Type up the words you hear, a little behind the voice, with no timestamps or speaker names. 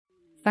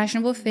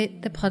Fashionable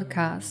Fit, the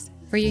podcast,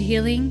 for your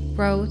healing,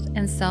 growth,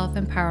 and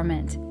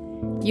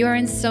self-empowerment. You are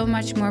in so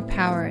much more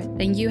power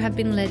than you have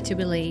been led to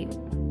believe.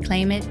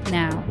 Claim it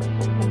now.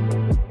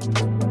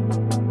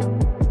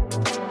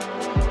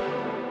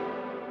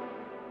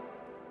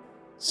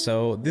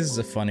 So this is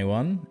a funny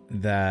one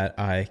that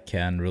I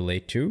can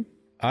relate to.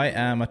 I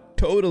am a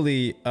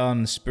totally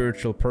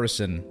unspiritual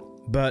person,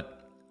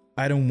 but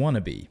I don't want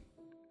to be.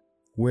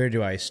 Where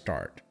do I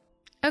start?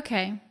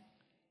 Okay,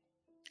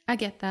 I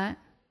get that.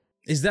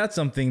 Is that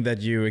something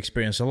that you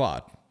experience a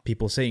lot?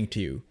 People saying to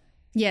you?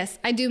 Yes,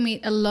 I do meet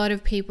a lot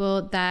of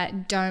people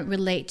that don't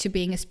relate to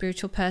being a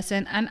spiritual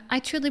person. And I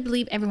truly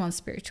believe everyone's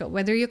spiritual.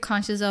 Whether you're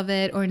conscious of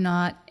it or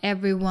not,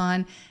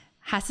 everyone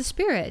has a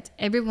spirit.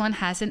 Everyone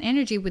has an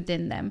energy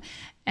within them.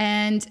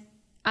 And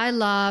I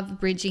love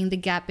bridging the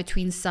gap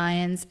between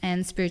science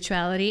and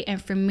spirituality. And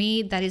for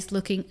me, that is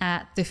looking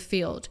at the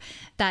field,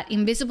 that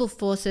invisible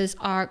forces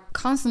are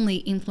constantly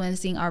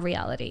influencing our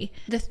reality.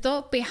 The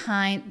thought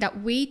behind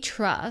that we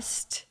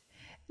trust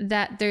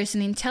that there's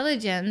an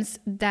intelligence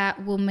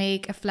that will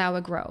make a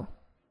flower grow.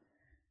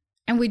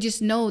 And we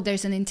just know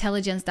there's an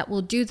intelligence that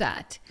will do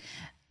that.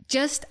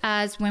 Just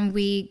as when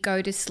we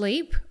go to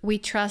sleep, we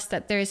trust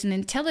that there's an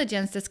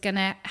intelligence that's going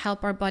to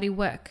help our body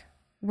work.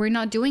 We're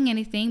not doing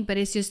anything, but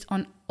it's just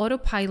on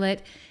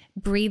autopilot,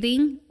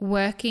 breathing,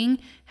 working,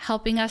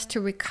 helping us to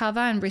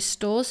recover and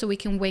restore so we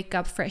can wake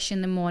up fresh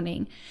in the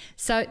morning.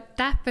 So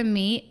that for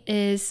me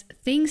is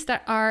things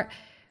that are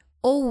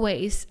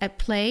always at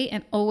play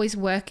and always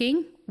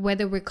working,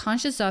 whether we're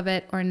conscious of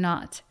it or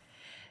not.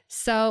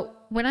 So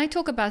when I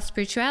talk about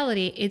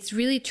spirituality, it's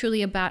really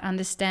truly about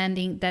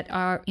understanding that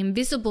our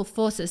invisible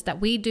forces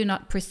that we do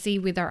not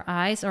perceive with our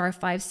eyes or our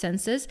five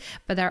senses,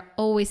 but are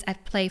always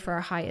at play for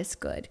our highest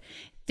good.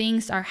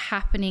 Things are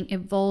happening,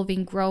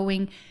 evolving,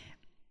 growing,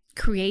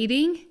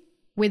 creating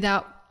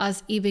without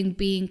us even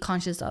being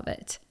conscious of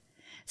it.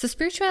 So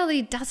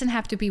spirituality doesn't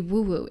have to be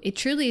woo-woo. It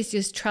truly is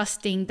just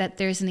trusting that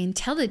there's an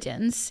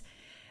intelligence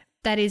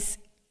that is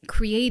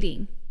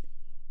creating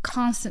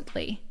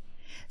constantly.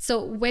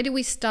 So where do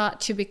we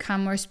start to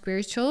become more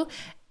spiritual?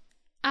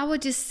 I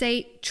would just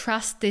say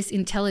trust this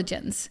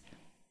intelligence.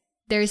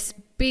 There's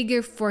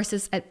bigger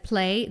forces at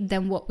play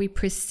than what we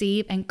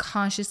perceive and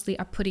consciously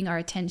are putting our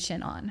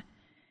attention on.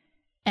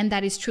 And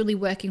that is truly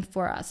working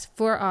for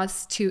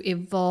us to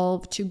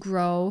evolve, to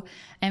grow,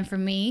 and for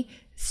me,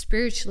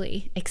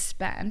 spiritually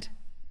expand.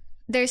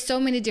 There's so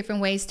many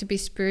different ways to be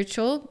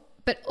spiritual,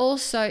 but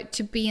also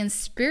to be in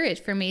spirit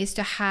for me is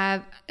to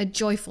have a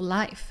joyful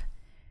life.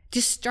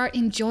 Just start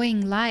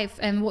enjoying life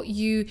and what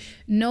you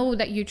know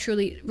that you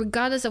truly,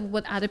 regardless of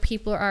what other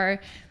people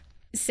are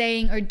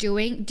saying or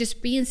doing,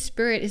 just be in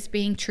spirit is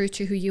being true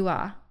to who you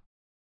are.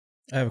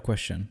 I have a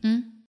question.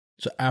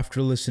 So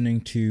after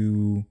listening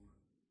to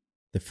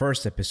the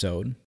first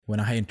episode, when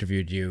I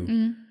interviewed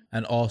you,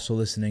 and also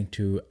listening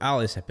to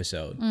Alice's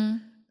episode,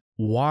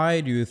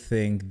 why do you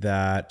think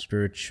that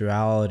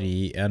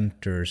spirituality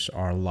enters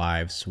our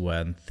lives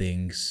when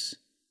things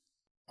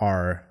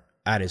are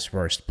at its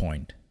worst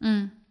point?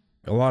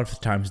 A lot of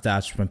the times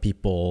that's when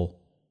people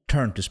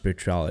turn to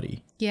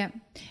spirituality. Yeah.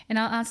 And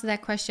I'll answer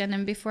that question.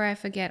 And before I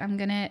forget, I'm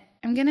gonna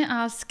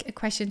ask a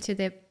question to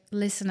the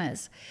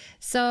listeners.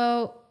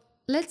 So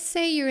let's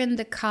say you're in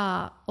the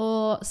car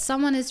or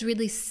someone is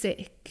really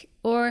sick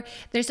or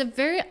there's a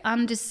very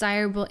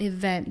undesirable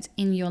event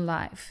in your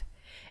life.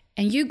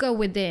 And you go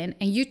within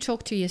and you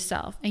talk to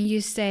yourself and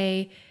you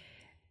say,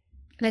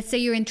 let's say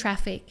you're in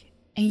traffic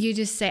and you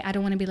just say, I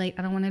don't want to be late.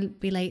 I don't want to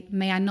be late.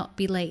 May I not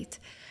be late?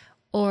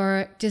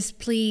 Or just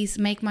please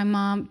make my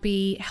mom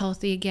be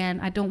healthy again.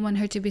 I don't want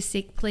her to be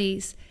sick,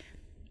 please.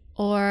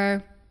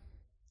 Or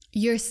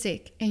you're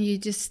sick and you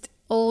just,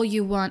 all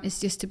you want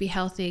is just to be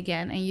healthy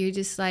again. And you're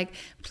just like,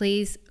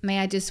 please, may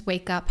I just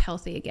wake up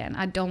healthy again?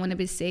 I don't want to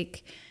be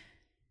sick.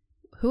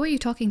 Who are you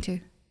talking to?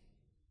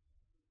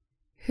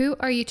 Who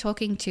are you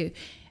talking to?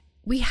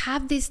 We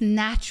have this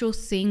natural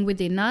thing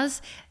within us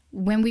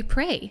when we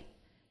pray.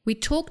 We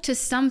talk to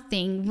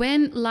something.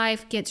 When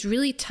life gets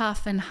really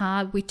tough and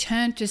hard, we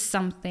turn to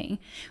something.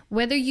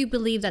 Whether you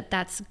believe that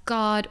that's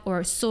God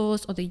or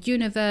source or the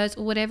universe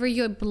or whatever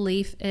your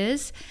belief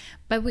is,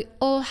 but we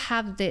all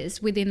have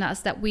this within us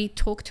that we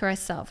talk to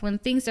ourselves. When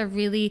things are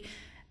really,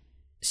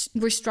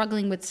 we're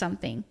struggling with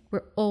something,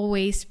 we're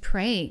always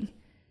praying.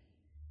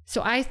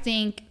 So I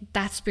think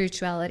that's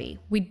spirituality.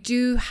 We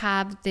do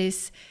have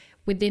this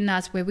within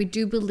us where we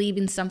do believe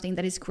in something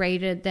that is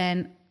greater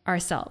than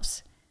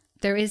ourselves.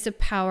 There is a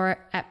power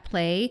at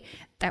play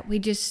that we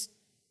just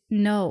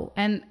know.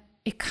 And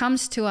it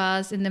comes to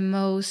us in the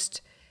most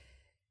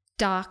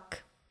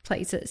dark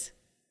places.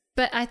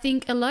 But I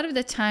think a lot of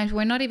the times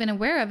we're not even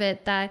aware of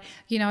it, that,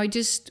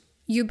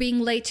 you're being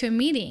late to a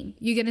meeting.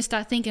 You're going to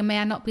start thinking, may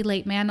I not be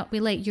late? May I not be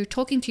late? You're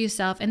talking to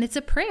yourself and it's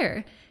a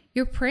prayer.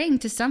 You're praying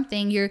to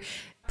something. You're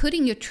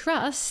putting your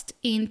trust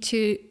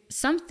into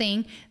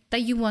something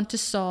that you want to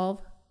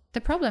solve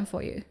the problem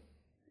for you.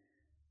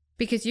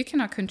 because you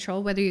cannot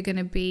control whether you're going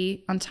to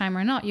be on time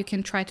or not. You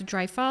can try to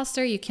drive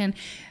faster. You can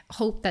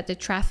hope that the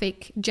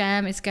traffic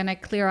jam is going to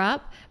clear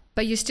up,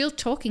 but you're still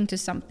talking to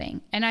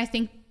something. And I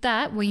think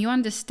that when you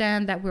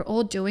understand that we're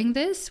all doing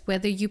this,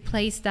 whether you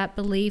place that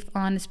belief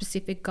on a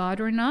specific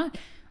God or not,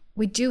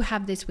 we do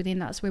have this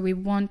within us where we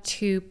want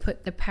to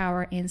put the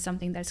power in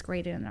something that's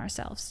greater than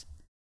ourselves.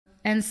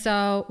 And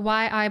so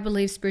why I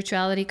believe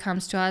spirituality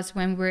comes to us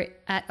when we're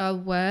at our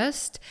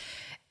worst,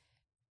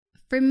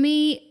 for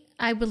me,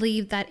 I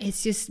believe that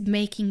it's just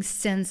making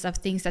sense of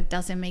things that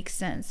doesn't make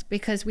sense,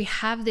 because we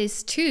have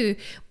this too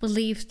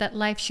belief that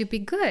life should be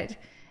good.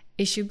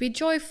 It should be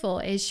joyful.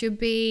 It should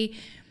be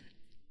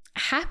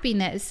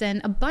happiness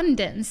and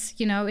abundance.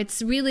 You know,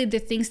 it's really the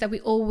things that we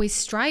always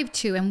strive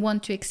to and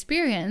want to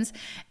experience.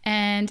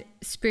 And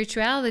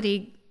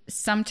spirituality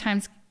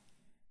sometimes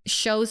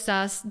shows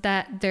us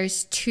that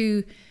there's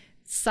two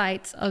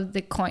sides of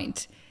the coin.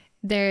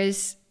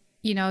 There's,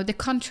 you know, the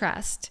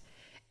contrast.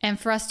 And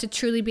for us to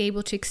truly be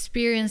able to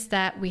experience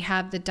that, we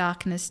have the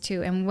darkness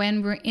too. And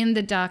when we're in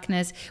the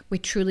darkness, we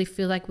truly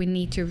feel like we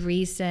need to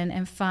reason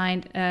and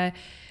find a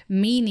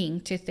meaning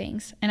to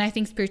things. And I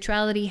think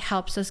spirituality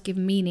helps us give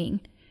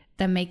meaning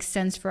that makes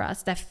sense for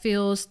us, that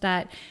feels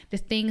that the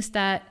things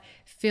that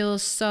feel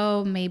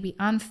so maybe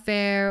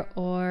unfair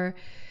or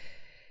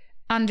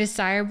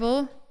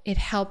undesirable, it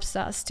helps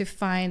us to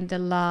find the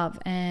love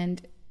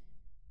and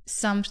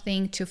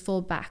something to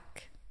fall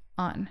back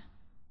on.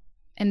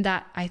 And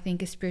that, I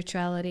think, is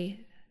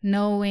spirituality,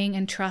 knowing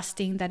and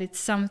trusting that it's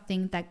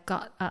something that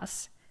got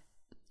us.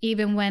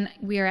 Even when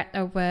we are at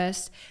our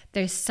worst,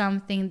 there's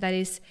something that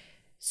is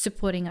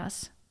supporting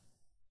us,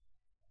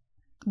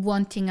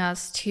 wanting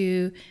us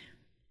to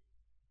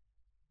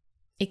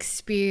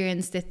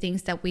experience the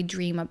things that we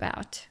dream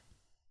about.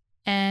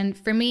 And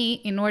for me,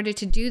 in order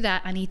to do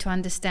that, I need to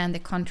understand the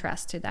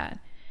contrast to that.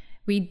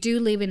 We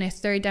do live in a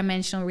third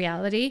dimensional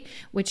reality,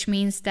 which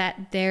means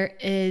that there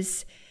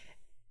is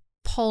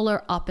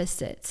polar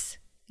opposites.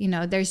 You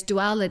know, there's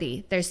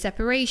duality, there's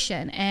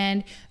separation,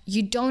 and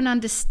you don't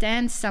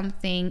understand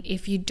something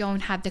if you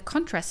don't have the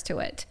contrast to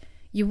it.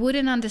 You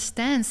wouldn't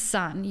understand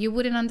sun. You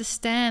wouldn't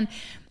understand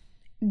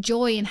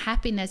joy and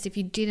happiness if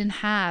you didn't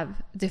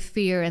have the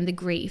fear and the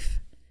grief.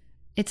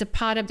 It's a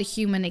part of the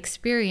human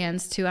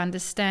experience to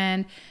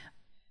understand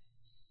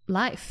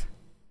life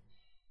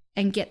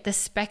and get the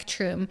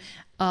spectrum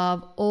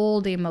of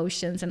all the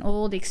emotions and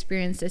all the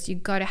experiences. You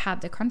got to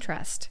have the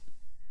contrast.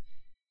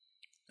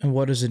 And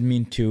what does it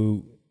mean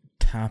to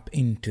tap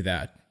into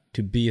that,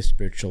 to be a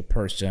spiritual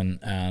person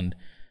and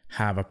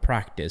have a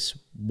practice?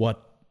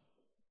 What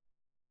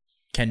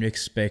can you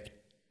expect?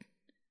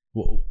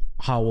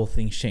 How will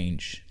things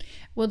change?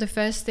 Well, the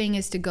first thing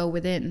is to go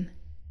within.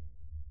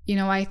 You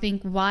know, I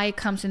think why it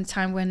comes in a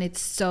time when it's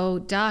so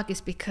dark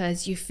is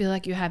because you feel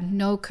like you have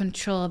no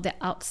control of the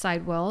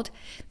outside world.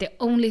 The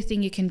only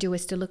thing you can do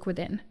is to look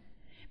within.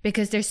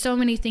 Because there's so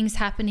many things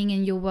happening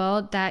in your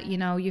world that, you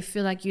know, you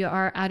feel like you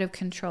are out of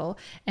control.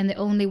 And the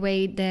only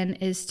way then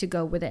is to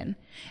go within.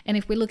 And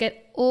if we look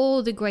at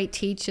all the great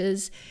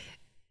teachers,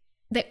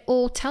 they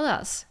all tell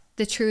us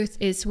the truth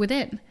is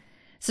within.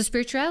 So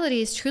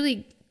spirituality is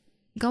truly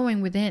going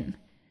within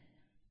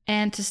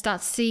and to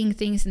start seeing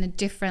things in a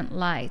different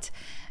light.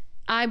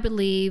 I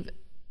believe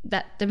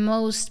that the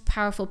most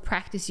powerful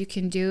practice you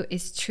can do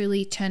is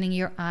truly turning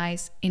your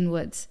eyes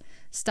inwards.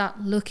 Start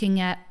looking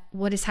at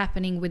what is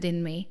happening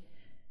within me.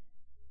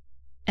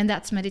 And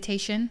that's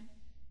meditation.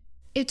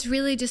 It's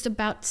really just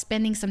about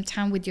spending some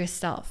time with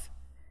yourself,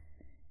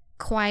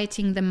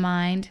 quieting the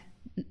mind.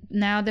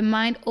 Now, the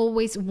mind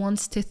always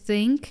wants to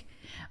think,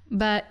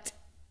 but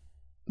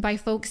by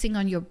focusing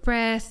on your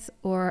breath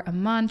or a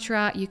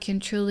mantra, you can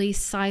truly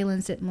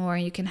silence it more.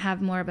 You can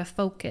have more of a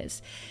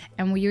focus.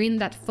 And when you're in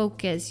that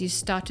focus, you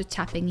start to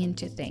tapping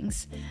into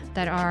things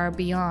that are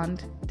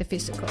beyond the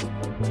physical.